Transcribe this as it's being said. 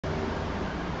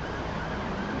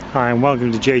Hi and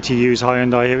welcome to JTU's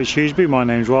Hyundai here at Shrewsbury. My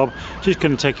name's Rob. Just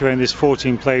going to take you around this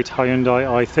 14 plate Hyundai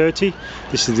i30.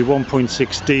 This is the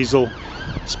 1.6 diesel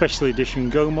special edition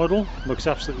Go model. Looks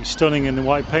absolutely stunning in the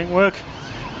white paintwork.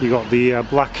 You got the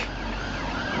black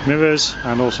mirrors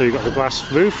and also you got the glass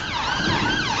roof.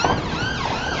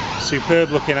 Superb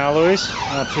looking alloys,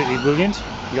 absolutely brilliant.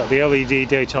 You got the LED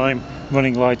daytime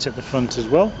running lights at the front as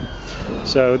well.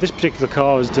 So this particular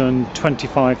car has done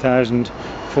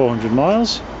 25,400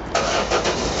 miles.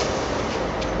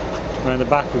 Around the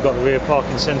back we've got the rear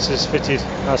parking sensors fitted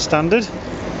as standard,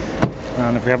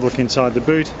 and if we have a look inside the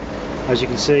boot, as you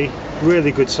can see,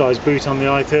 really good sized boot on the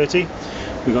i30.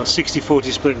 We've got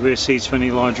 60/40 split rear seats for any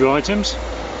larger items.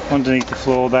 Underneath the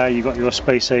floor there you've got your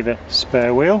space saver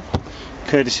spare wheel,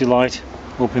 courtesy light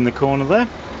up in the corner there.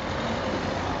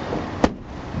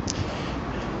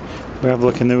 We have a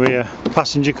look in the rear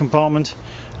passenger compartment.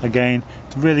 Again,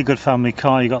 really good family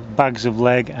car. You've got bags of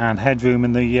leg and headroom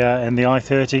in the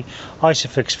i30.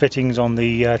 Isofix fittings on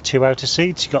the two outer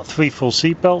seats. You've got 3 full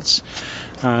seat belts,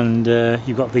 and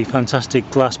you've got the fantastic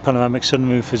glass panoramic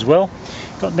sunroof as well.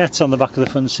 You've got nets on the back of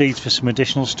the front seats for some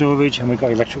additional storage, and we've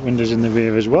got electric windows in the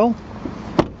rear as well.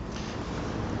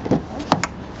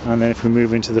 And then if we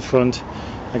move into the front,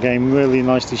 again, really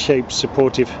nicely shaped,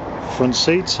 supportive front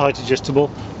seats, height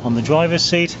adjustable on the driver's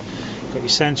seat. You've got your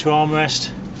centre armrest,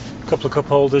 a couple of cup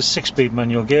holders, 6-speed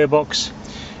manual gearbox,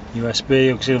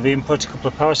 USB auxiliary input, a couple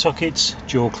of power sockets,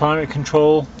 dual climate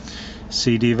control,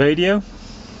 CD radio.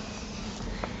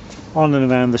 On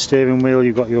and around the steering wheel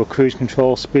you've got your cruise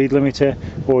control, speed limiter,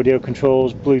 audio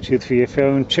controls, Bluetooth for your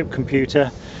phone, trip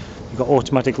computer. You've got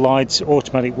automatic lights,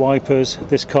 automatic wipers.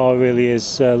 This car really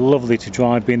is lovely to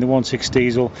drive. Being the 1.6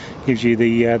 diesel, gives you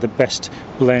the best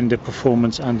blend of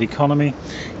performance and economy.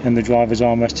 And the driver's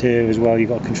armrest here as well, you've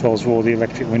got controls for all the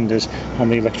electric windows and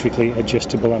the electrically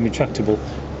adjustable and retractable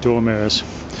door mirrors.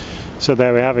 So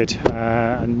there we have it,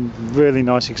 a really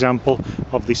nice example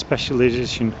of the special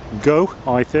edition Go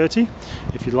i30.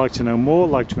 If you'd like to know more,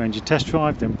 like to arrange a test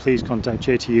drive, then please contact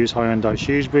JTU's Hyundai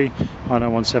Shrewsbury on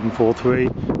 01743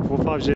 450